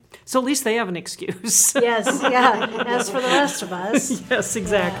So at least they have an excuse. Yes, yeah. As for the rest of us. Yes,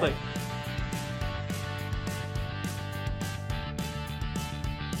 exactly.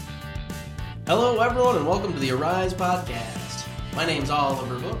 Hello, everyone, and welcome to the Arise podcast. My name's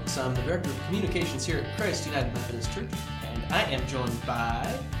Oliver Brooks. I'm the Director of Communications here at Christ United Methodist Church, and I am joined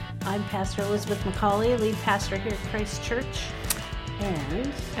by... I'm Pastor Elizabeth Macaulay, lead pastor here at Christ Church.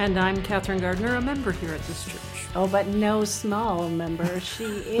 And I'm Kathryn Garder, a member here at this church. Oh, but no small member. She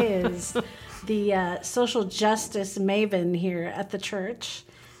is the social justice maven here at the church,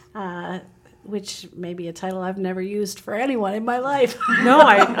 which may be a title I've never used for anyone in my life. No,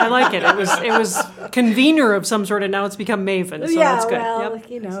 I like it. It was convener of some sort, and now it's become maven, so that's good. Well,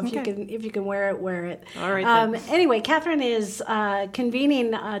 yep. if you can wear it, wear it. All right. Anyway, Kathryn is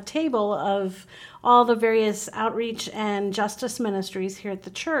convening a table of all the various outreach and justice ministries here at the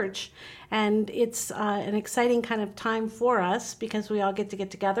church. And it's an exciting kind of time for us because we all get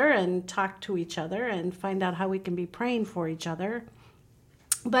together and talk to each other and find out how we can be praying for each other.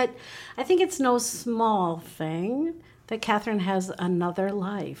 But I think it's no small thing that Kathryn has another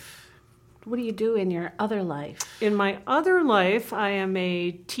life. What do you do in your other life? In my other life, I am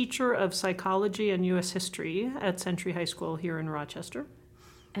a teacher of psychology and U.S. history at Century High School here in Rochester.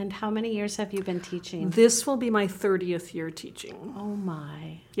 And how many years have you been teaching? This will be my 30th year teaching. Oh,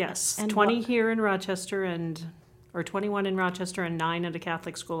 my. Yes, And 20 here in Rochester or 21 in Rochester and 9 at a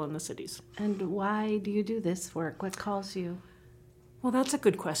Catholic school in the cities. And why do you do this work? What calls you? Well, that's a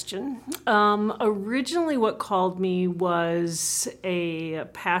good question. Originally, what called me was a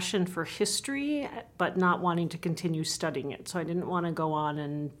passion for history, but not wanting to continue studying it. So I didn't want to go on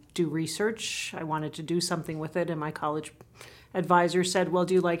and do research. I wanted to do something with it, and my college advisor said, well,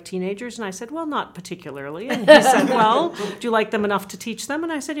 do you like teenagers? And I said, well, not particularly. And he said, well, do you like them enough to teach them?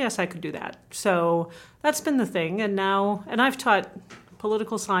 And I said, yes, I could do that. So that's been the thing. And I've taught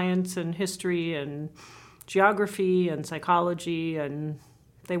political science and history and geography and psychology, and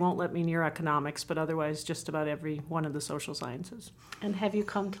they won't let me near economics, but otherwise just about every one of the social sciences. And have you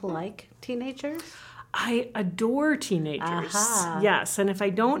come to like teenagers? I adore teenagers. Aha. Yes, and if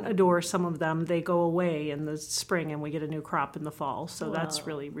I don't adore some of them, they go away in the spring and we get a new crop in the fall. So that's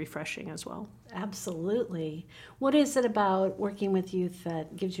really refreshing as well. Absolutely. What is it about working with youth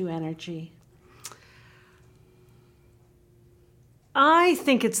that gives you energy? I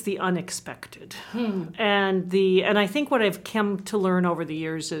think it's the unexpected. And I think what I've come to learn over the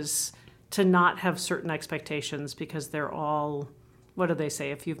years is to not have certain expectations because they're all, what do they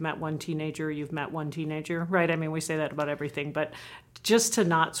say? If you've met one teenager, you've met one teenager, right? I mean, we say that about everything, but just to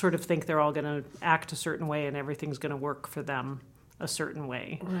not sort of think they're all going to act a certain way and everything's going to work for them a certain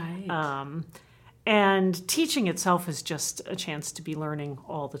way. Right. And teaching itself is just a chance to be learning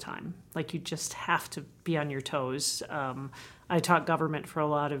all the time. Like, you just have to be on your toes. I taught government for a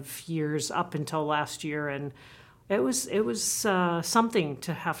lot of years up until last year, and it was something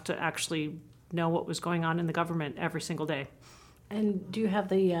to have to actually know what was going on in the government every single day. And do you have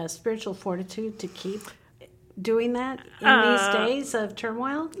the spiritual fortitude to keep doing that in these days of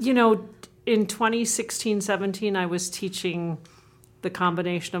turmoil? You know, in 2016-17, I was teaching the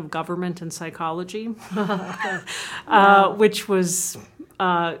combination of government and psychology, which was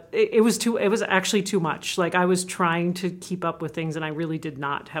it was actually too much. Like, I was trying to keep up with things, and I really did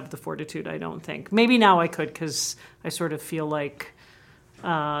not have the fortitude, I don't think. Maybe now I could, because I sort of feel like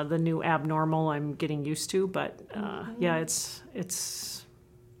the new abnormal I'm getting used to. But yeah, it's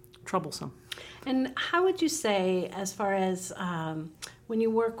troublesome. And how would you say, as far as when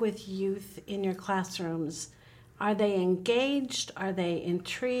you work with youth in your classrooms, are they engaged? Are they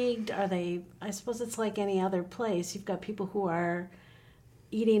intrigued? I suppose it's like any other place. You've got people who are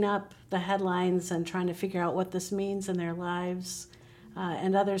eating up the headlines and trying to figure out what this means in their lives,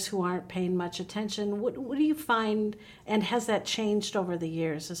 and others who aren't paying much attention. What do you find, and has that changed over the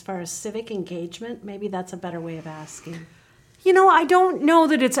years as far as civic engagement? Maybe that's a better way of asking. You know, I don't know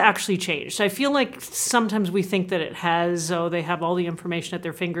that it's actually changed. I feel like sometimes we think that it has. They have all the information at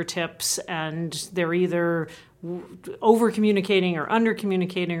their fingertips, and they're either over-communicating or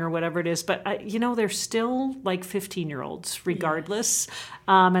under-communicating or whatever it is. But, they're still like 15-year-olds regardless. Yes.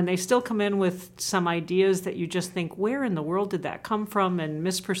 And they still come in with some ideas that you just think, where in the world did that come from? And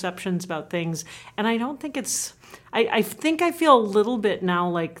misperceptions about things. And I don't think it's... I think I feel a little bit now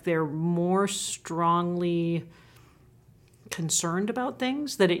like they're more strongly concerned about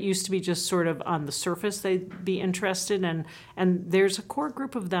things, that it used to be just sort of on the surface they'd be interested in. And there's a core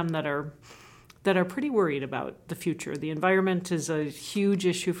group of them that are pretty worried about the future. The environment is a huge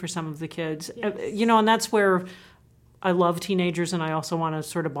issue for some of the kids. Yes. And that's where I love teenagers, and I also want to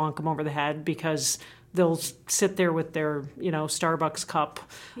sort of bonk them over the head, because they'll sit there with their, Starbucks cup,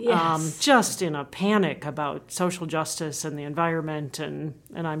 Yes. just in a panic about social justice and the environment. And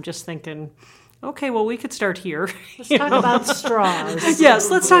I'm just thinking, okay, well, we could start here. Let's talk about straws. Yes,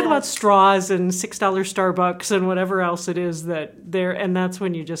 let's talk about straws and $6 Starbucks and whatever else it is that they're, and that's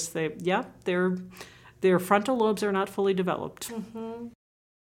when you just say, yeah, their frontal lobes are not fully developed. Mm-hmm.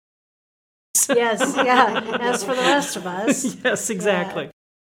 Yes, yeah, as for the rest of us. Yes, exactly.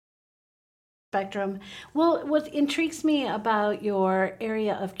 Spectrum. Well, what intrigues me about your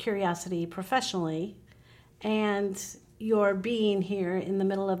area of curiosity professionally and your being here in the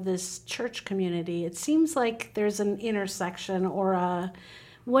middle of this church community, it seems like there's an intersection or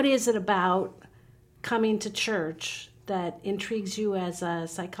what is it about coming to church that intrigues you as a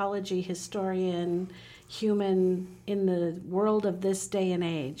psychology historian, human in the world of this day and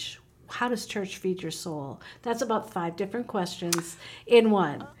age? How does church feed your soul? That's about 5 different questions in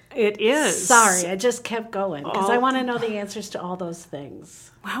one. It is. Sorry, I just kept going because I want to know the answers to all those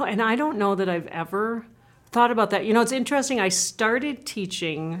things. Wow, and I don't know that I've ever thought about that. It's interesting. I started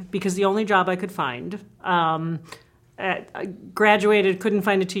teaching because the only job I could find. I graduated, couldn't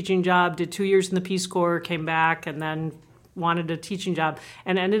find a teaching job, did 2 years in the Peace Corps, came back, and then wanted a teaching job,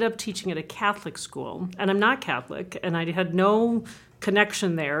 and ended up teaching at a Catholic school. And I'm not Catholic, and I had no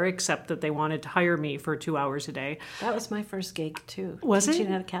connection there except that they wanted to hire me for 2 hours a day. That was my first gig too. Was it?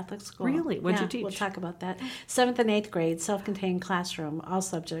 Teaching at a Catholic school. Really? What'd you teach? We'll talk about that. 7th and 8th grade, self-contained classroom, all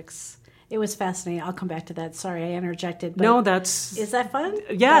subjects. It was fascinating. I'll come back to that. Sorry, I interjected. But no, that's... Is that fun?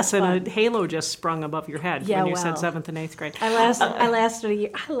 Yes, that's and fun. a halo just sprung above your head when you said 7th and 8th grade. I lasted a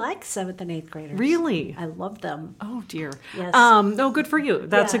year. I like 7th and 8th graders. Really? I love them. Oh, dear. Yes. No, good for you.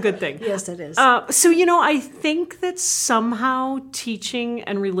 That's a good thing. Yes, it is. So, I think that somehow teaching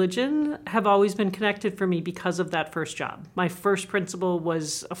and religion have always been connected for me because of that first job. My first principal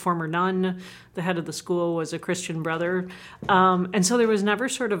was a former nun. The head of the school was a Christian brother. And so there was never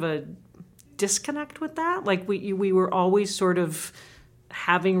sort of a disconnect with that. Like we were always sort of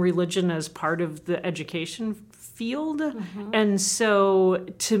having religion as part of the education field. Mm-hmm. And so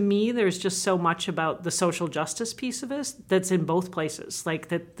to me, there's just so much about the social justice piece of it that's in both places. Like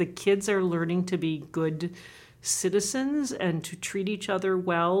that the kids are learning to be good citizens and to treat each other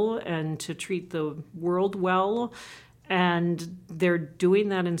well and to treat the world well. And they're doing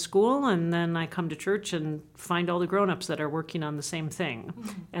that in school, and then I come to church and find all the grown-ups that are working on the same thing.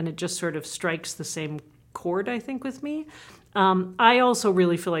 Mm-hmm. And it just sort of strikes the same chord, I think, with me. I also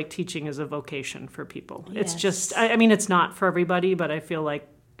really feel like teaching is a vocation for people. Yes. It's just, I mean, it's not for everybody, but I feel like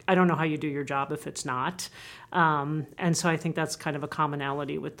I don't know how you do your job if it's not. And so I think that's kind of a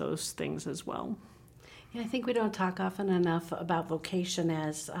commonality with those things as well. Yeah, I think we don't talk often enough about vocation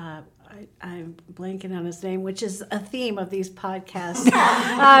as, I'm blanking on his name, which is a theme of these podcasts.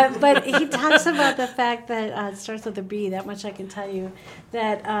 But he talks about the fact that, it starts with a B, that much I can tell you,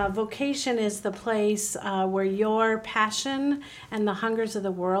 that vocation is the place where your passion and the hungers of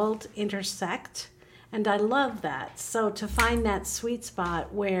the world intersect. And I love that. So to find that sweet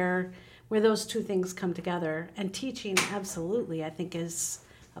spot where those two things come together, and teaching absolutely, I think, is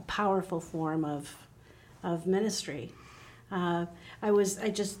a powerful form of ministry. I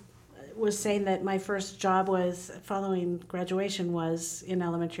just was saying that my first job was following graduation was in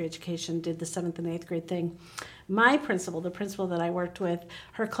elementary education, did the 7th and 8th grade thing. My principal, the principal that I worked with,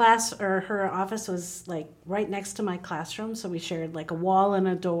 her class or her office was like right next to my classroom, so we shared like a wall and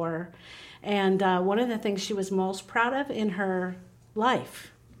a door. And one of the things she was most proud of in her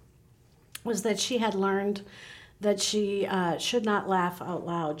life was that she had learned that she should not laugh out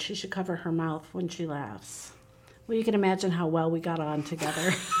loud. She should cover her mouth when she laughs. Well, you can imagine how well we got on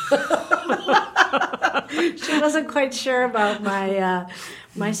together. She wasn't quite sure about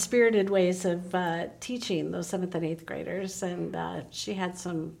my spirited ways of teaching those 7th and 8th graders, and she had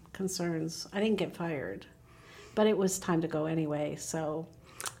some concerns. I didn't get fired, but it was time to go anyway, so...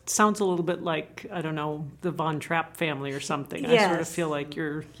 It sounds a little bit like, I don't know, the Von Trapp family or something. Yes. I sort of feel like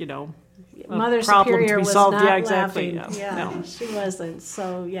you're, Mother problem Superior to be was solved. not Yeah, exactly. laughing. Yeah, No, she wasn't.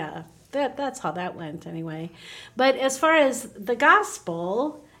 So, yeah, that's how that went anyway. But as far as the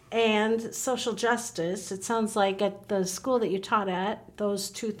gospel and social justice, it sounds like at the school that you taught at, those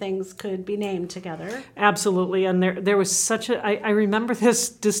two things could be named together. Absolutely. And there was such a... I remember this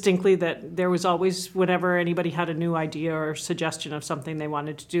distinctly, that there was always, whenever anybody had a new idea or suggestion of something they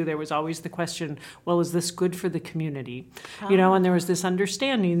wanted to do, there was always the question, well, is this good for the community? And there was this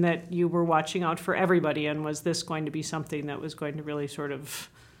understanding that you were watching out for everybody, and was this going to be something that was going to really sort of,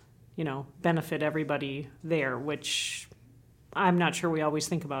 benefit everybody there, which... I'm not sure we always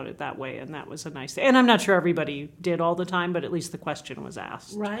think about it that way, and that was a nice thing. And I'm not sure everybody did all the time, but at least the question was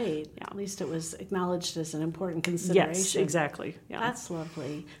asked. Right. Yeah. At least it was acknowledged as an important consideration. Yes, exactly. Yeah. That's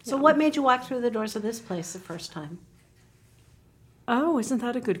lovely. So what made you walk through the doors of this place the first time? Oh, isn't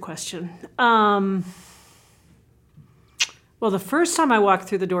that a good question? Well, the first time I walked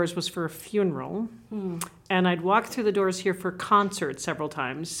through the doors was for a funeral, and I'd walked through the doors here for concerts several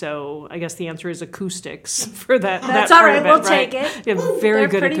times. So I guess the answer is acoustics for that. That's that all part right. of it, We'll right? take it. Yeah, very They're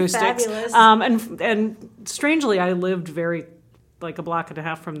good pretty acoustics. fabulous. And strangely, I lived like a block and a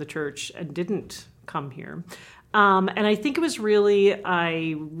half from the church and didn't come here. And I think it was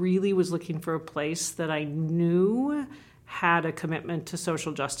I really was looking for a place that I knew had a commitment to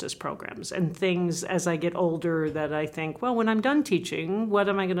social justice programs and things as I get older that I think, well, when I'm done teaching, what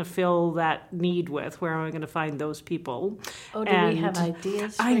am I going to fill that need with? Where am I going to find those people? Oh, do we have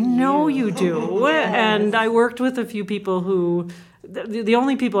ideas for I know you do. Yes. And I worked with a few people who, the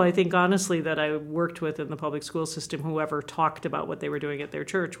only people I think, honestly, that I worked with in the public school system who ever talked about what they were doing at their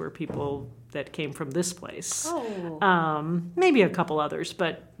church were people that came from this place. Oh. Maybe a couple others,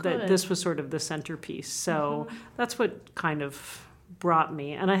 but Good. this was sort of the centerpiece. So that's what kind of brought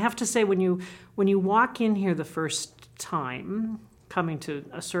me. And I have to say, when you walk in here the first time, coming to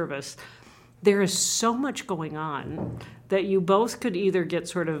a service, there is so much going on that you both could either get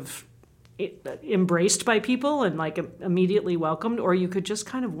sort of embraced by people and like immediately welcomed, or you could just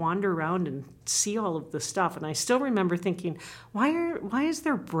kind of wander around and see all of the stuff. And I still remember thinking, why is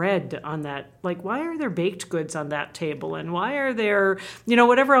there bread on that? Like, why are there baked goods on that table? And why are there,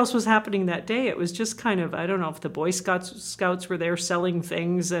 whatever else was happening that day? It was just kind of, I don't know if the Boy Scouts were there selling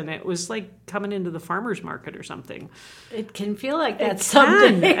things, and it was like coming into the farmer's market or something. It can feel like that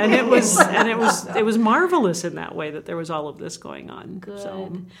someday. And it was marvelous in that way that there was all of this going on. Good.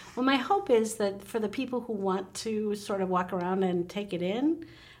 So. Well, my hope is that for the people who want to sort of walk around and take it in,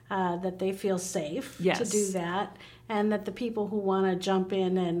 that they feel safe to do that, and that the people who want to jump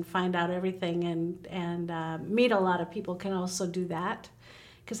in and find out everything and meet a lot of people can also do that.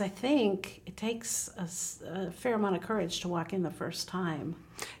 Because I think it takes a fair amount of courage to walk in the first time.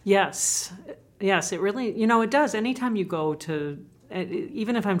 Yes, it really, it does. Anytime you go to,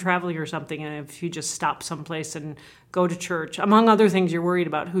 even if I'm traveling or something, and if you just stop someplace and go to church, among other things, you're worried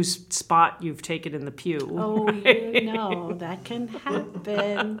about whose spot you've taken in the pew. Oh, right? That can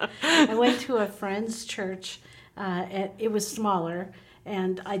happen. I went to a friend's church. It was smaller,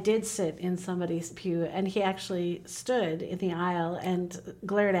 and I did sit in somebody's pew, and he actually stood in the aisle and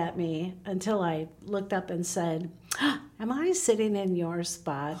glared at me until I looked up and said, "Am I sitting in your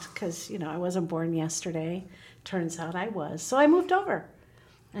spot?" Because, I wasn't born yesterday. Turns out I was. So I moved over,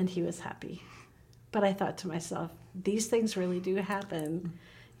 and he was happy. But I thought to myself, these things really do happen.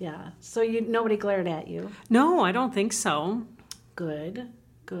 Yeah. So nobody glared at you? No, I don't think so. Good.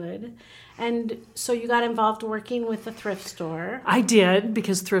 And so you got involved working with the thrift store. I did,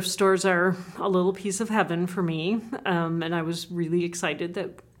 because thrift stores are a little piece of heaven for me. And I was really excited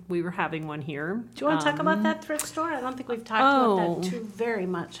that we were having one here. Do you want to talk about that thrift store? I don't think we've talked about that too very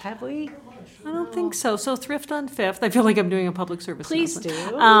much, have we? I don't think so. So Thrift on Fifth, I feel like I'm doing a public service Please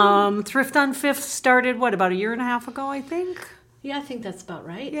announcement. do. Thrift on Fifth started, about a year and a half ago, I think? Yeah, I think that's about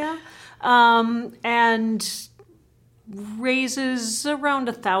right. Yeah. And raises around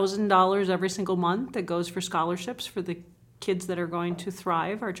 $1,000 every single month that goes for scholarships for the kids that are going to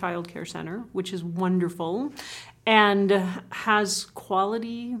Thrive, our child care center, which is wonderful, and has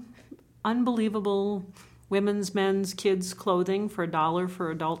quality, unbelievable women's, men's, kids' clothing for $1 for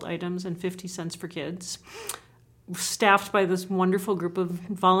adult items and 50 cents for kids, staffed by this wonderful group of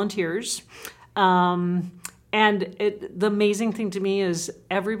volunteers. And the amazing thing to me is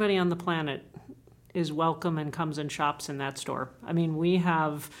everybody on the planet is welcome and comes and shops in that store. I mean, we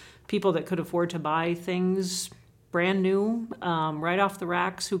have people that could afford to buy things brand new, right off the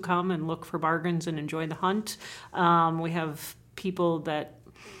racks, who come and look for bargains and enjoy the hunt. We have people that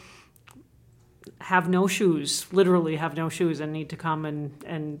have no shoes, literally have no shoes, and need to come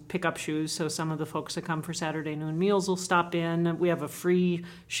and pick up shoes. So some of the folks that come for Saturday noon meals will stop in. We have a free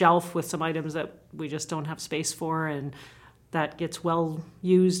shelf with some items that we just don't have space for, and that gets well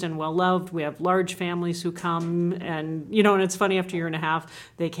used and well loved. We have large families who come, and and it's funny, after a year and a half,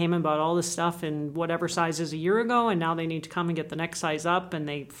 they came and bought all this stuff in whatever sizes a year ago, and now they need to come and get the next size up, and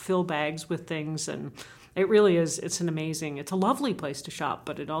they fill bags with things, and it really is, it's a lovely place to shop,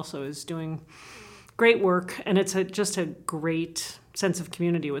 but it also is doing great work, and it's just a great sense of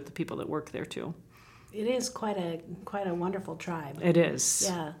community with the people that work there too. It is quite a wonderful tribe. It is.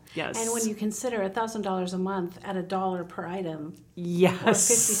 Yeah. Yes. And when you consider $1,000 a month at $1 per item, yes, or 50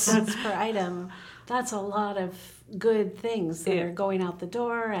 cents per item, That's a lot of good things that are going out the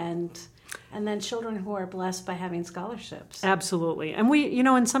door, and then children who are blessed by having scholarships. Absolutely. And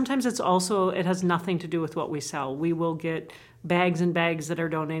and sometimes it has nothing to do with what we sell. We will get bags and bags that are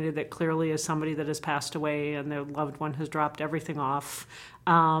donated that clearly is somebody that has passed away and their loved one has dropped everything off.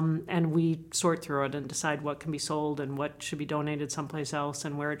 And we sort through it and decide what can be sold and what should be donated someplace else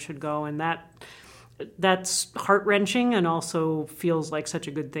and where it should go. And that's heart-wrenching and also feels like such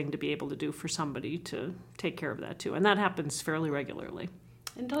a good thing to be able to do for somebody to take care of that too. And that happens fairly regularly.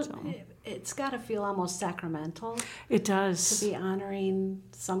 And it's got to feel almost sacramental. It does. To be honoring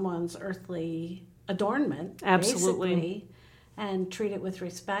someone's earthly adornment, absolutely, basically, and treat it with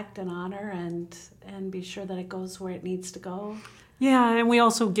respect and honor and be sure that it goes where it needs to go. Yeah, and we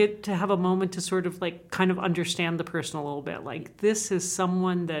also get to have a moment to sort of like kind of understand the person a little bit. Like, this is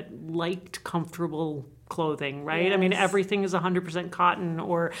someone that liked comfortable clothing, right? Yes. I mean, everything is 100% cotton,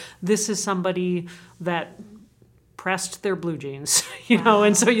 or this is somebody that pressed their blue jeans, know,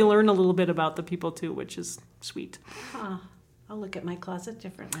 and so you learn a little bit about the people too, which is sweet. I'll look at my closet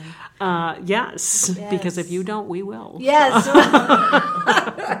differently. Yes, because if you don't, we will. Yes.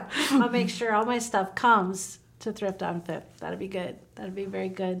 I'll make sure all my stuff comes to Thrift on Fifth. That'd be good. That'd be very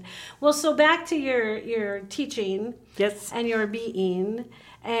good. Well, so back to your teaching. Yes. And your being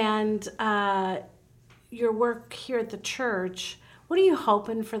and your work here at the church. What are you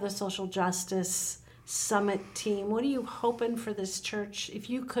hoping for the social justice summit team? What are you hoping for this church? If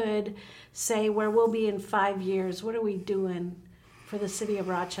you could say where we'll be in 5 years, what are we doing for the city of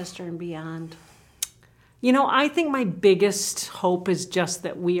Rochester and beyond? I think my biggest hope is just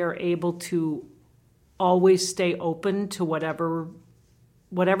that we are able to always stay open to whatever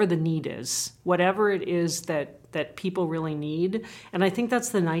the need is, whatever it is that people really need. And I think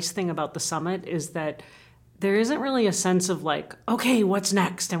that's the nice thing about the summit is that there isn't really a sense of like, okay, what's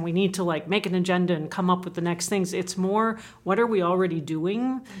next? And we need to like make an agenda and come up with the next things. It's more, what are we already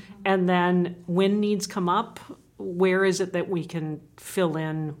doing? Mm-hmm. And then when needs come up, where is it that we can fill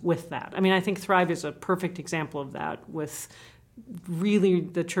in with that? I mean, I think Thrive is a perfect example of that, with really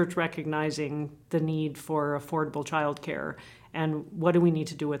the church recognizing the need for affordable childcare and what do we need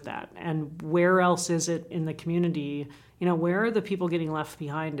to do with that? And where else is it in the community? Where are the people getting left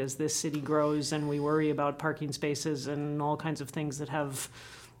behind as this city grows and we worry about parking spaces and all kinds of things that have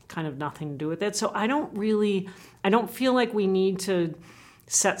kind of nothing to do with it? So I don't feel like we need to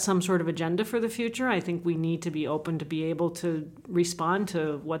set some sort of agenda for the future. I think we need to be open to be able to respond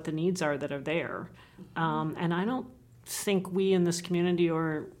to what the needs are that are there. And I don't think we in this community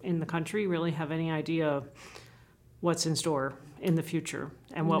or in the country really have any idea what's in store in the future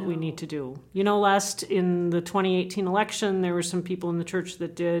and what we need to do. In the 2018 election, there were some people in the church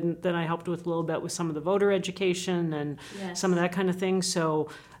that I helped with a little bit with some of the voter education and some of that kind of thing. So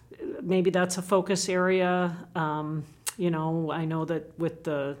maybe that's a focus area. I know that with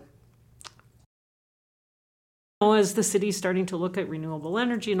as the city's starting to look at renewable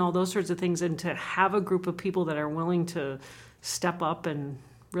energy and all those sorts of things, and to have a group of people that are willing to step up and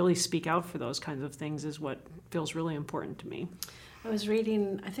really speak out for those kinds of things is what feels really important to me. I was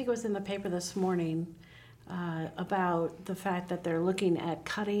reading, I think it was in the paper this morning, about the fact that they're looking at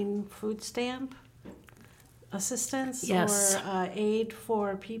cutting food stamp assistance or aid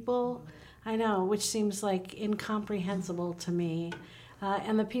for people. I know, which seems like incomprehensible to me.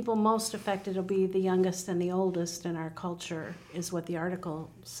 And the people most affected will be the youngest and the oldest in our culture, is what the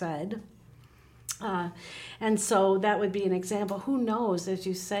article said. And so that would be an example. Who knows, as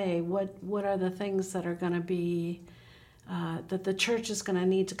you say, what are the things that are going to be, that the church is going to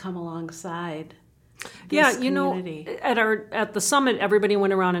need to come alongside this community? At the summit, everybody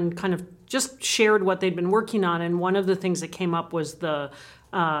went around and kind of just shared what they'd been working on. And one of the things that came up was the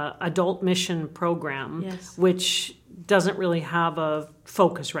adult mission program, which doesn't really have a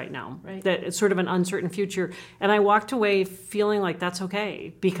focus right now. Right. That it's sort of an uncertain future. And I walked away feeling like that's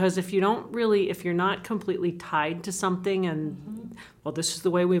okay, because if you're not completely tied to something and, well, this is the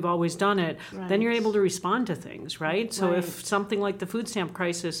way we've always done it, then you're able to respond to things, right? So if something like the food stamp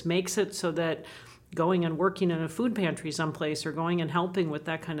crisis makes it so that going and working in a food pantry someplace or going and helping with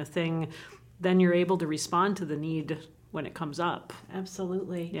that kind of thing, then you're able to respond to the need when it comes up.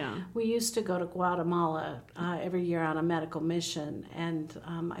 Absolutely. Yeah. We used to go to Guatemala every year on a medical mission, and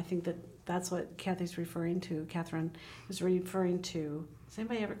I think that's what Kathy's referring to. Kathryn is referring to. Does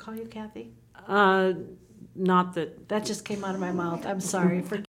anybody ever call you Kathy? Not that. That just came out of my mouth. I'm sorry.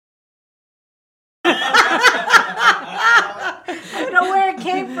 I don't know where it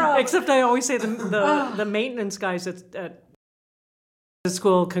came from. Except I always say the maintenance guys at the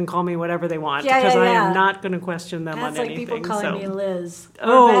school can call me whatever they want, because I am not going to question them on anything. That's like people calling me Liz.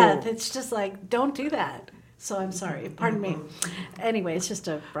 Oh, that. It's just like, don't do that. So I'm sorry. Pardon me. Anyway, it's just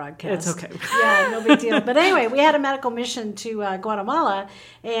a broadcast. It's okay. Yeah, no big deal. But anyway, we had a medical mission to Guatemala,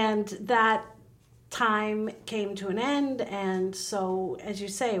 and that time came to an end. And so, as you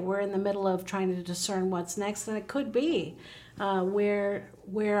say, we're in the middle of trying to discern what's next. And it could be where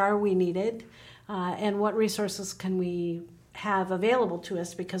are we needed, and what resources can we have available to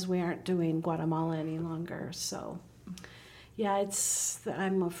us, because we aren't doing Guatemala any longer. So, yeah,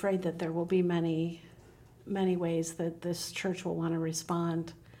 I'm afraid that there will be many ways that this church will want to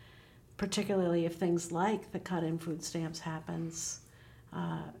respond, particularly if things like the cut in food stamps happens.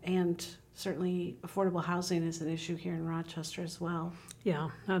 And certainly affordable housing is an issue here in Rochester as well. Yeah,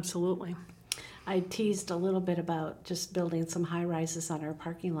 absolutely. I teased a little bit about just building some high rises on our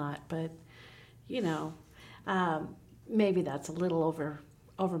parking lot, but maybe that's a little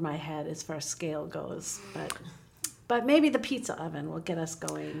over my head as far as scale goes. But maybe the pizza oven will get us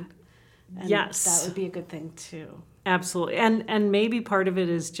going. And yes, that would be a good thing too. Absolutely. And maybe part of it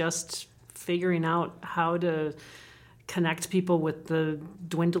is just figuring out how to connect people with the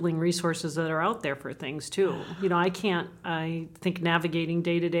dwindling resources that are out there for things too. I think navigating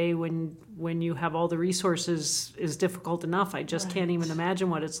day to day when you have all the resources is difficult enough. I just can't even imagine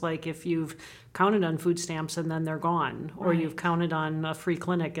what it's like if you've counted on food stamps and then they're gone, or you've counted on a free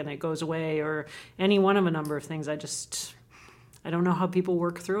clinic and it goes away, or any one of a number of things. I don't know how people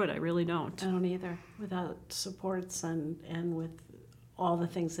work through it. I really don't. I don't either, without supports and with all the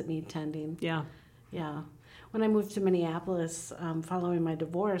things that need tending. Yeah. Yeah. When I moved to Minneapolis, following my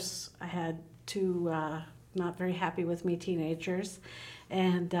divorce, I had two not very happy with me teenagers,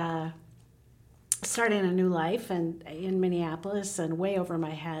 and starting a new life and in Minneapolis, and way over my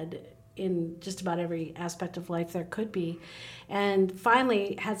head in just about every aspect of life there could be. And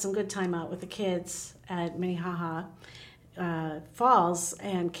finally had some good time out with the kids at Minnehaha Falls,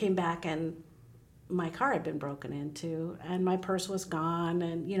 and came back, and my car had been broken into and my purse was gone,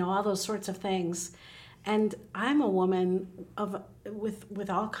 and all those sorts of things. And I'm a woman with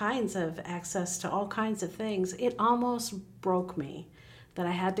all kinds of access to all kinds of things. It almost broke me that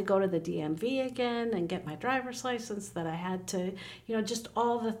I had to go to the DMV again and get my driver's license, that I had to, just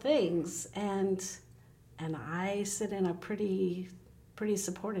all the things. And I sit in a pretty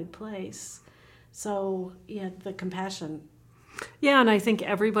supported place. So, yeah, the compassion. Yeah, and I think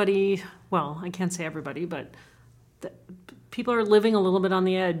everybody, well, I can't say everybody, but people are living a little bit on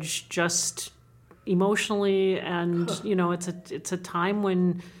the edge, just emotionally, and it's a time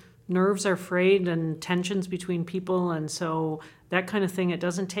when nerves are frayed and tensions between people, and so that kind of thing, it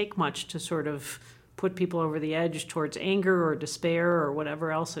doesn't take much to sort of put people over the edge towards anger or despair or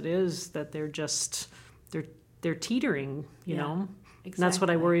whatever else it is that they're teetering, you know. Exactly. And that's what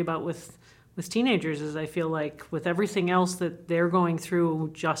I worry about with teenagers, is I feel like with everything else that they're going through,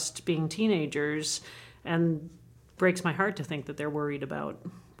 just being teenagers, and breaks my heart to think that they're worried about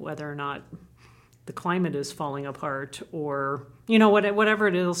whether or not the climate is falling apart, or whatever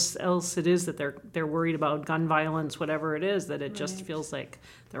it is else it is that they're worried about, gun violence, whatever it is, that it just feels like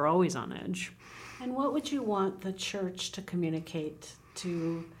they're always on edge. And what would you want the church to communicate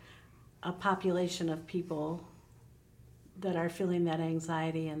to a population of people that are feeling that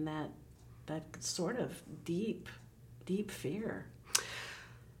anxiety and that sort of deep fear?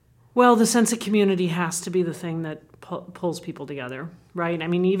 Well, the sense of community has to be the thing that pulls people together, right? I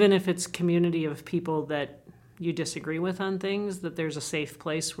mean, even if it's community of people that you disagree with on things, that there's a safe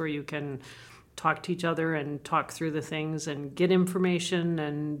place where you can talk to each other and talk through the things and get information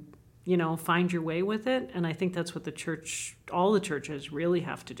and, find your way with it. And I think that's what all the churches really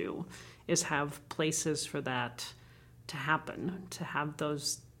have to do, is have places for that to happen, to have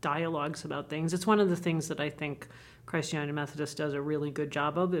those dialogues about things. It's one of the things that I think Christ United Methodist does a really good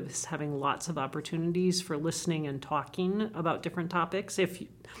job of, is having lots of opportunities for listening and talking about different topics. If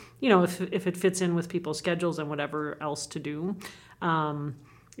it fits in with people's schedules and whatever else to do,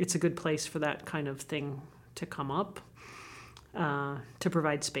 it's a good place for that kind of thing to come up, to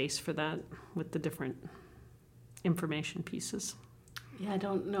provide space for that with the different information pieces. Yeah, I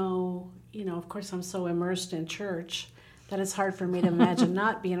don't know. Of course, I'm so immersed in church that it's hard for me to imagine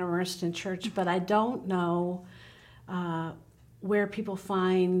not being immersed in church, but I don't know where people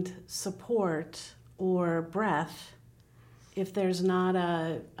find support or breath if there's not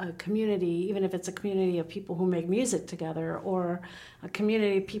a community, even if it's a community of people who make music together, or a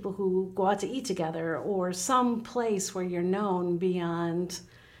community of people who go out to eat together, or some place where you're known beyond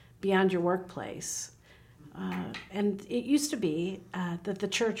your workplace. And it used to be that the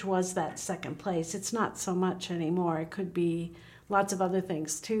church was that second place. It's not so much anymore. It could be lots of other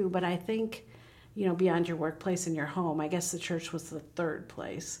things too, but I think beyond your workplace and your home. I guess the church was the third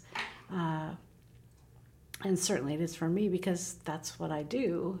place. And certainly it is for me because that's what I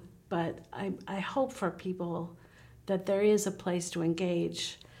do. But I hope for people that there is a place to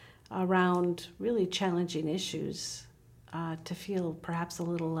engage around really challenging issues, to feel perhaps a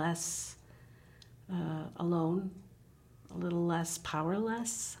little less alone, a little less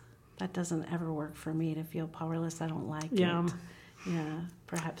powerless. That doesn't ever work for me, to feel powerless. I don't like it. Yeah,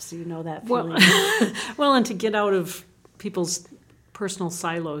 perhaps you know that feeling. Well, and to get out of people's personal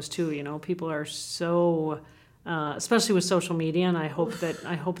silos too. People are so, especially with social media, and I hope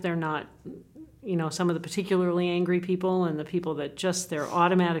they're not, some of the particularly angry people and the people that just their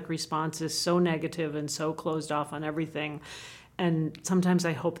automatic response is so negative and so closed off on everything. And sometimes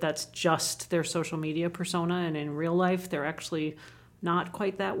I hope that's just their social media persona, and in real life they're actually not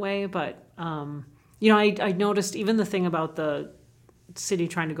quite that way. But I noticed even the thing about the city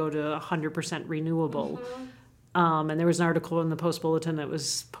trying to go to 100% renewable. Mm-hmm. And there was an article in the Post Bulletin that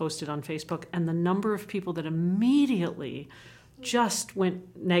was posted on Facebook, and the number of people that immediately just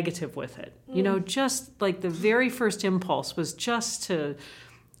went negative with it. Just like the very first impulse was just to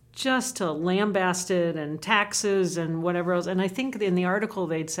lambaste it, and taxes and whatever else. And I think in the article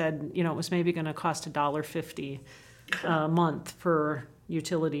they'd said, it was maybe going to cost $1.50 a month per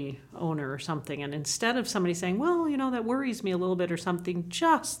utility owner or something. And instead of somebody saying, well, that worries me a little bit or something,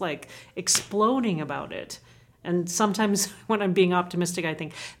 just like exploding about it. And sometimes when I'm being optimistic, I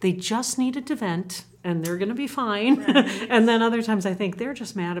think they just needed to vent and they're going to be fine. Right. And then other times I think they're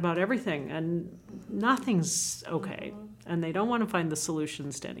just mad about everything and nothing's okay. Mm-hmm. And they don't want to find the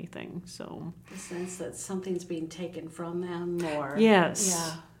solutions to anything. So the sense that something's being taken from them, or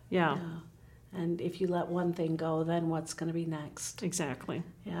yes. Yeah. And if you let one thing go, then what's going to be next? Exactly.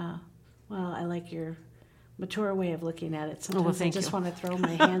 Yeah. Well, I like your mature way of looking at it. Sometimes I just want to throw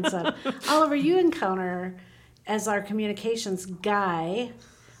my hands up. Oliver, you encounter, as our communications guy,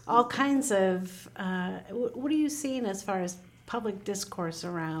 all kinds of, what are you seeing as far as public discourse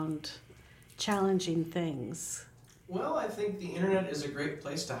around challenging things? Well, I think the internet is a great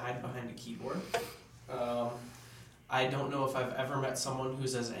place to hide behind a keyboard. I don't know if I've ever met someone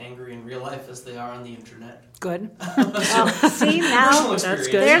who's as angry in real life as they are on the internet. Good. See, now that's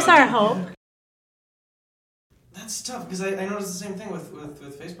good. There's our hope. That's tough because I noticed the same thing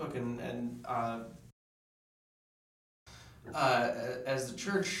with Facebook and as the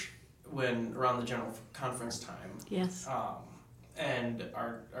church, when around the general conference time. Yes. And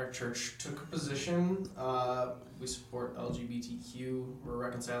our church took a position. We support LGBTQ. We're a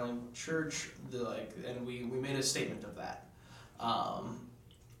reconciling church. And we made a statement of that.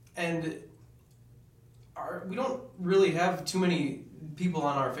 And we don't really have too many people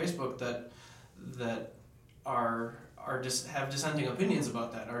on our Facebook that are just have dissenting opinions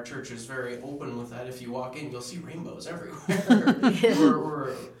about that. Our church is very open with that. If you walk in, you'll see rainbows everywhere.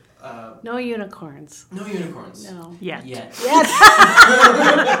 we're no unicorns. No unicorns. No. Yet.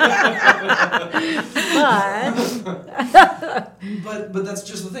 But that's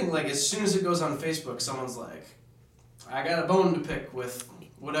just the thing. Like, as soon as it goes on Facebook, someone's like, I got a bone to pick with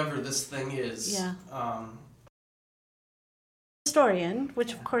whatever this thing is. Yeah. Historian,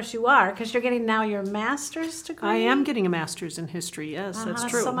 which of course you are, because you're getting now your master's degree. I am getting a master's in history. Yes, that's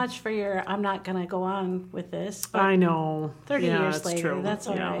true. So much for your. I'm not going to go on with this. But I know. 30 years later, true. That's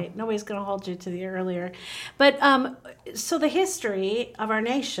all right. Nobody's going to hold you to the earlier. But so the history of our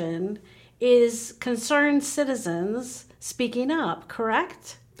nation is concerned citizens speaking up.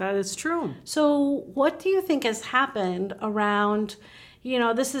 Correct? That is true. So what do you think has happened around?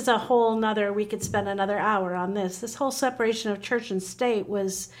 This is a whole nother, we could spend another hour on this. This whole separation of church and state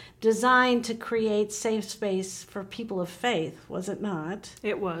was designed to create safe space for people of faith, was it not?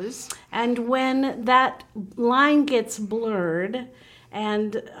 It was. And when that line gets blurred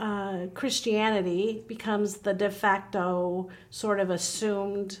and Christianity becomes the de facto sort of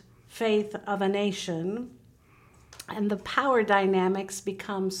assumed faith of a nation, and the power dynamics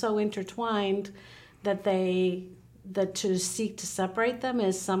become so intertwined that to seek to separate them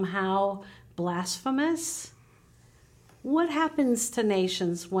is somehow blasphemous. What happens to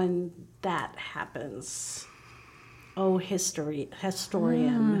nations when that happens? Oh, historian.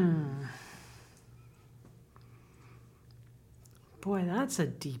 Boy, that's a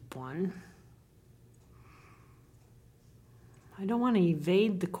deep one. I don't want to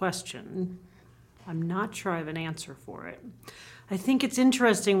evade the question. I'm not sure I have an answer for it. I think it's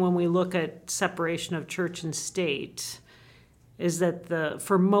interesting when we look at separation of church and state, is that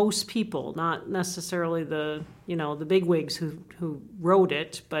for most people, not necessarily the bigwigs who wrote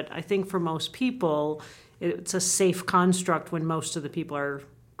it, but I think for most people, it's a safe construct when most of the people are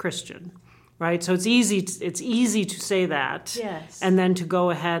Christian, right? So it's easy to say that. Yes. And then to go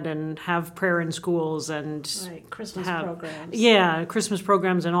ahead and have prayer in schools and Christmas programs. Yeah, Christmas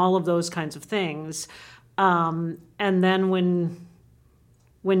programs and all of those kinds of things. And then when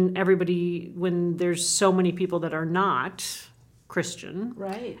there's so many people that are not Christian.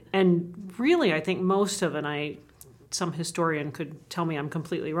 Right. And really, I think most of, some historian could tell me I'm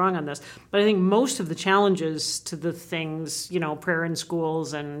completely wrong on this, but I think most of the challenges to the things, prayer in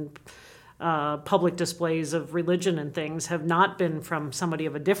schools and public displays of religion and things have not been from somebody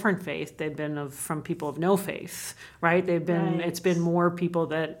of a different faith. They've been from people of no faith, right? It's been more people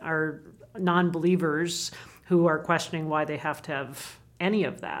that are non-believers who are questioning why they have to have any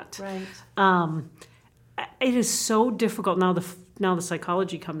of that. Right. It is so difficult. Now the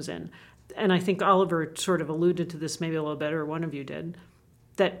psychology comes in. And I think Oliver sort of alluded to this maybe a little bit, or one of you did,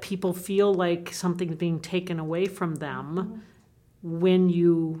 that people feel like something's being taken away from them when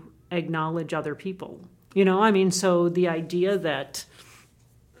you acknowledge other people. So the idea that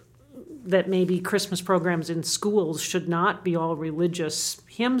maybe Christmas programs in schools should not be all religious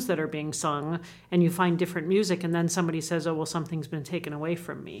hymns that are being sung, and you find different music, and then somebody says, oh, well, something's been taken away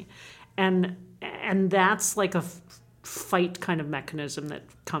from me. And that's like a fight kind of mechanism that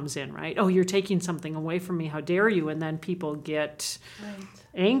comes in, right? Oh, you're taking something away from me. How dare you? And then people get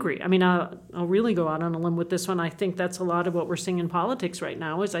angry. I'll really go out on a limb with this one. I think that's a lot of what we're seeing in politics right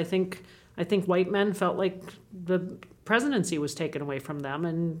now is I think white men felt like the presidency was taken away from them,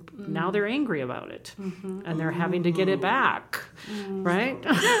 and now they're angry about it. And they're having to get it back, right?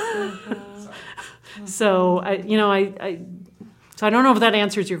 So, I don't know if that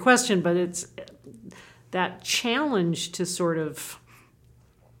answers your question, but it's that challenge to sort of,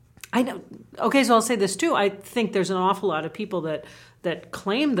 so I'll say this too. I think there's an awful lot of people that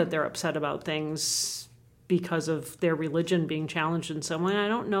claim that they're upset about things because of their religion being challenged in some way. I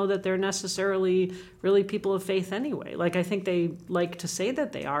don't know that they're necessarily really people of faith anyway. Like, I think they like to say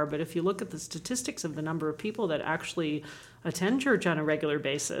that they are, but if you look at the statistics of the number of people that actually attend church on a regular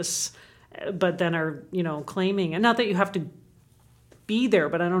basis, but then are, claiming, and not that you have to be there,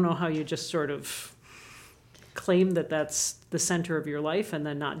 but I don't know how you just sort of claim that that's the center of your life and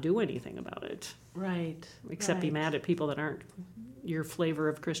then not do anything about it. Right. Except be mad at people that aren't your flavor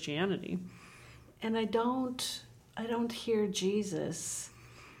of Christianity. And I don't hear Jesus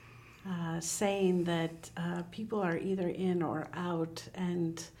saying that people are either in or out,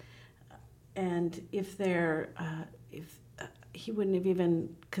 and if they're he wouldn't have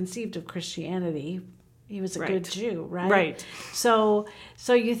even conceived of Christianity. He was a good Jew, right? Right. So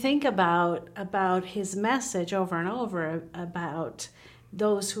you think about his message over and over about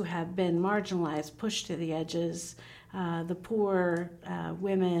those who have been marginalized, pushed to the edges, the poor,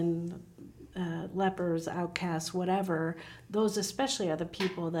 women, lepers, outcasts, whatever. Those especially are the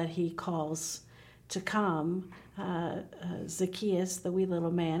people that he calls to come. Zacchaeus, the wee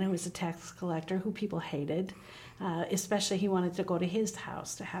little man who was a tax collector, who people hated. Especially he wanted to go to his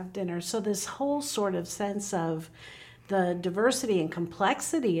house to have dinner. So this whole sort of sense of the diversity and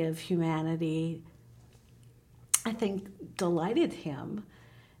complexity of humanity, I think, delighted him.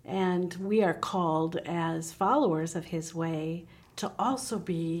 And we are called as followers of his way to also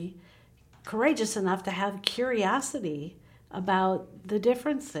be courageous enough to have curiosity about the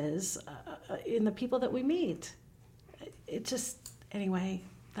differences in the people that we meet. Anyway,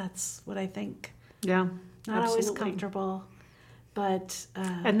 that's what I think. Yeah. Not always comfortable, but...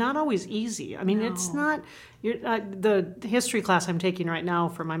 and not always easy. It's not... the history class I'm taking right now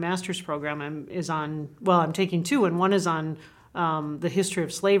for my master's program I'm taking two, and one is on the history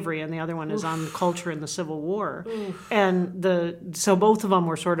of slavery, and the other one is on culture in the Civil War. And so both of them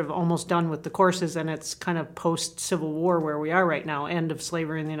were sort of almost done with the courses, and it's kind of post-Civil War where we are right now, end of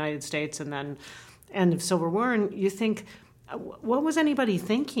slavery in the United States, and then end of Civil War, and you think... What was anybody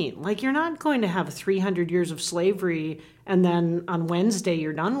thinking? Like, you're not going to have 300 years of slavery and then on Wednesday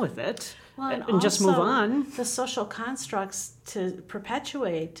you're done with it and just move on. The social constructs to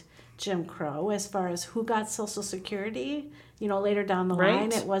perpetuate Jim Crow, as far as who got Social Security, later down the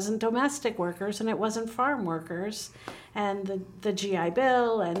line, it wasn't domestic workers and it wasn't farm workers, and the GI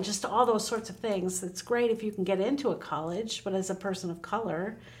Bill and just all those sorts of things. It's great if you can get into a college, but as a person of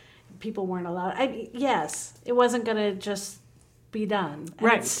color, people weren't allowed. Yes, it wasn't going to just be done.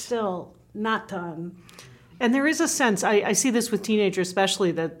 And it's still not done. And there is a sense, I see this with teenagers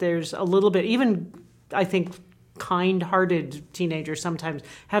especially, that there's a little bit, even I think kind-hearted teenagers sometimes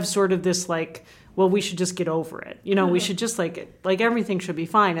have sort of this like, well, we should just get over it. We should just like everything should be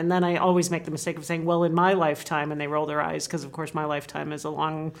fine. And then I always make the mistake of saying, well, in my lifetime, and they roll their eyes because, of course, my lifetime is a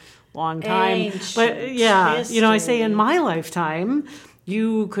long time. Ancient but yeah, history. I say in my lifetime,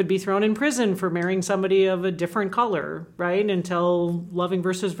 you could be thrown in prison for marrying somebody of a different color, right? Until Loving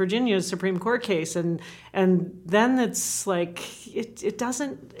versus Virginia's Supreme Court case. And then it's like,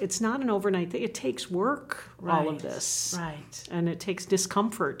 it's not an overnight thing. It takes work, all of this. Right. And it takes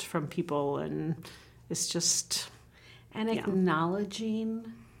discomfort from people. And it's just... And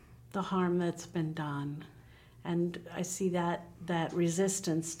acknowledging the harm that's been done. And I see that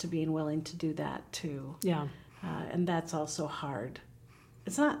resistance to being willing to do that too. Yeah. And that's also hard.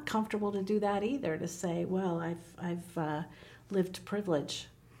 It's not comfortable to do that either, to say, well, I've lived privilege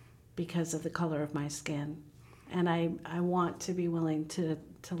because of the color of my skin. And I want to be willing to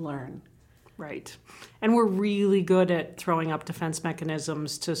learn. Right. And we're really good at throwing up defense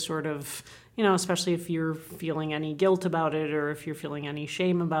mechanisms to sort of, especially if you're feeling any guilt about it, or if you're feeling any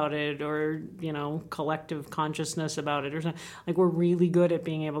shame about it, or, collective consciousness about it, or something. Like, we're really good at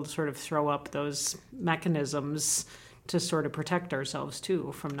being able to sort of throw up those mechanisms to sort of protect ourselves,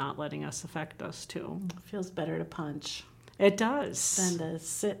 too, from not letting us affect us, too. It feels better to punch. It does. Than to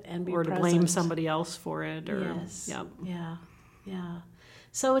sit and be present. Or to blame somebody else for it. Or, yes. Yep. Yeah.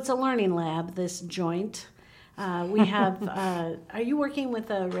 So it's a learning lab, this joint. We have, are you working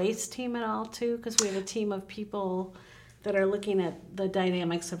with a race team at all, too? Because we have a team of people that are looking at the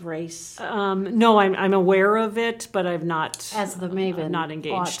dynamics of race. No, I'm aware of it, but I've not... As the maven not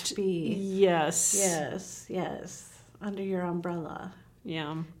engaged. Ought to be. Yes. Yes. Under your umbrella.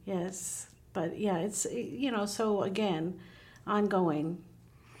 Yeah. Yes. But, yeah, it's, so, again, ongoing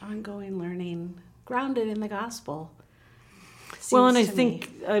learning, grounded in the gospel. Well, and I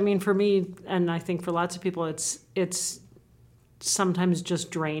think, for me, and I think for lots of people, it's sometimes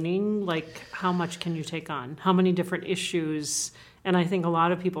just draining. Like, how much can you take on? How many different issues? And I think a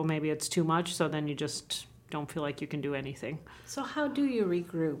lot of people, maybe it's too much, so then you just don't feel like you can do anything. So how do you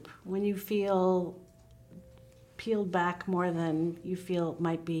regroup when you feel peeled back more than you feel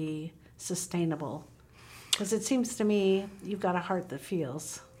might be sustainable? Because it seems to me you've got a heart that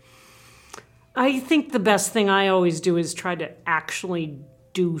feels. I think the best thing I always do is try to actually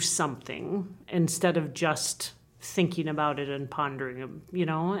do something instead of just thinking about it and pondering,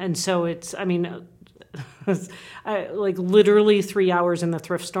 And so it's, like literally 3 hours in the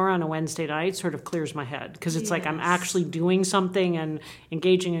thrift store on a Wednesday night sort of clears my head, because it's like I'm actually doing something and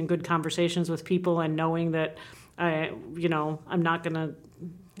engaging in good conversations with people and knowing that I'm not going to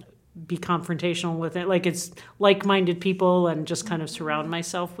be confrontational with it. Like, it's like-minded people, and just kind of surround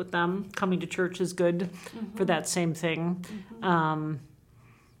myself with them. Coming to church is good for that same thing.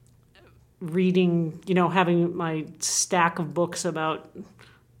 Reading, having my stack of books about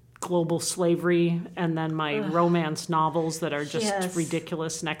global slavery, and then my romance novels that are just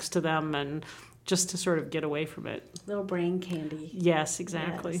ridiculous next to them, and just to sort of get away from it. Little brain candy. Yes,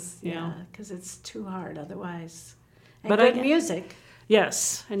 exactly. Yes, yeah, because it's too hard otherwise. And but good music.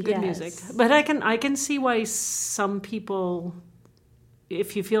 Yes, and good music. But I can see why some people,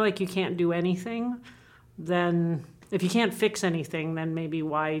 if you feel like you can't do anything, then if you can't fix anything, then maybe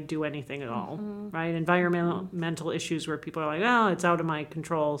why do anything at all, right? Environmental issues where people are like, oh, it's out of my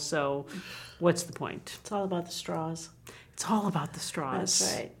control, so what's the point? It's all about the straws. It's all about the straws.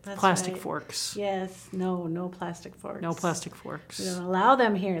 That's right. That's plastic right. forks. Yes, no plastic forks. No plastic forks. We don't allow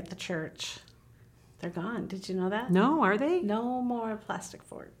them here at the church. They're gone. Did you know that? No, are they? No more plastic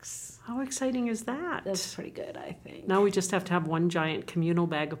forks. How exciting is that? That's pretty good, I think. Now we just have to have one giant communal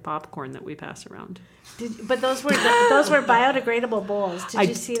bag of popcorn that we pass around. But those were biodegradable bowls. Did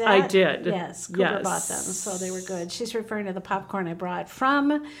you see that? I did. Yes, Cooper bought them, so they were good. She's referring to the popcorn I brought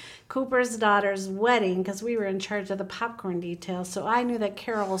from Cooper's daughter's wedding, because we were in charge of the popcorn detail. So I knew that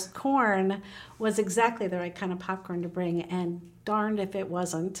Carol's corn was exactly the right kind of popcorn to bring, and darned if it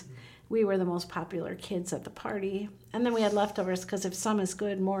wasn't. We were the most popular kids at the party. And then we had leftovers, because if some is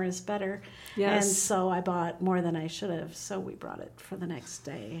good, more is better. Yes. And so I bought more than I should have, so we brought it for the next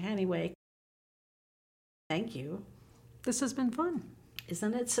day. Anyway, thank you. This has been fun.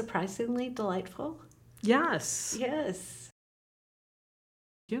 Isn't it surprisingly delightful? Yes. Yes.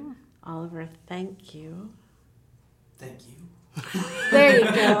 Thank you. Oliver, thank you. Thank you. There you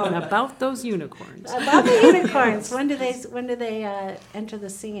go. And about those unicorns. About the unicorns. When do they enter the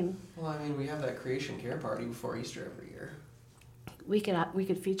scene? Well, we have that creation care party before Easter every year. We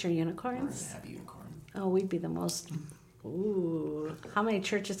could feature unicorns. We're gonna have a unicorn. Oh, we'd be the most. Ooh, how many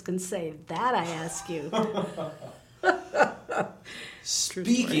churches can say that? I ask you.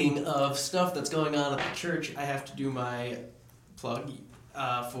 Speaking of stuff that's going on at the church, I have to do my plug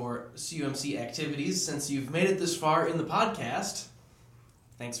for CUMC activities. Since you've made it this far in the podcast,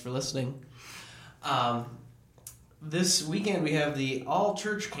 thanks for listening. this weekend we have the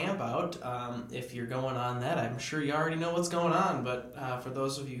all-church campout. If you're going on that, I'm sure you already know what's going on, but for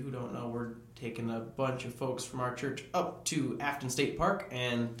those of you who don't know, we're taking a bunch of folks from our church up to Afton State Park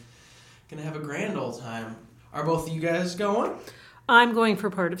and gonna have a grand old time. Are both of you guys going? I'm going for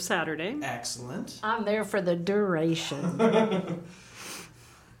part of Saturday. Excellent. I'm there for the duration.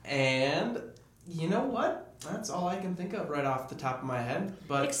 And you know what? That's all I can think of right off the top of my head.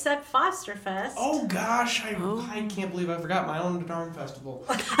 But Except Foster Fest. oh gosh, I can't believe I forgot my own darn festival.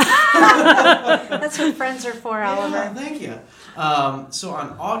 That's what friends are for, Oliver. Yeah, thank you. So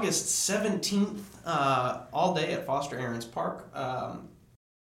on August 17th, all day at Foster Aarons Park, a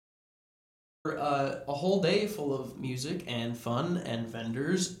whole day full of music and fun and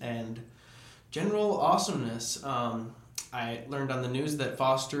vendors and general awesomeness. I learned on the news that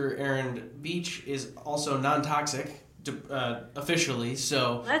Foster Aaron Beach is also non-toxic officially,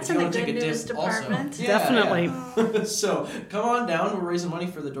 so That's if in you the want to good take a news dip department. Also, Definitely. yeah. So come on down. We're raising money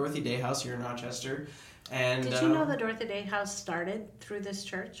for the Dorothy Day House here in Rochester. And Did you know the Dorothy Day House started through this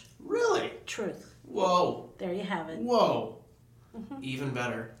church? Really? Truth. Whoa. There you have it. Whoa. Even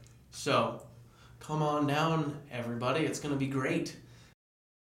better. So come on down, everybody. It's going to be great.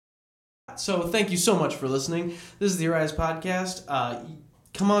 So thank you so much for listening. This is the Arise Podcast.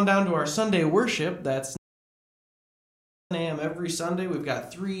 Come on down to our Sunday worship. That's 9 a.m. every Sunday. We've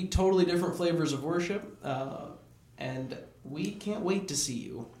got 3 totally different flavors of worship. And we can't wait to see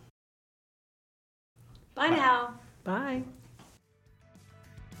you. Bye now. Bye.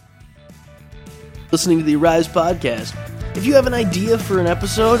 Listening to the Arise Podcast. If you have an idea for an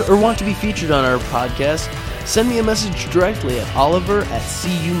episode or want to be featured on our podcast, send me a message directly at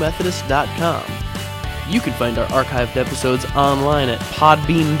oliver@cumethodist.com. You can find our archived episodes online at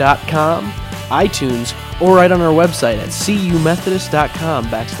podbean.com, iTunes, or right on our website at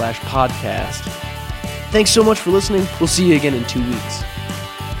cumethodist.com/podcast. Thanks so much for listening. We'll see you again in 2 weeks.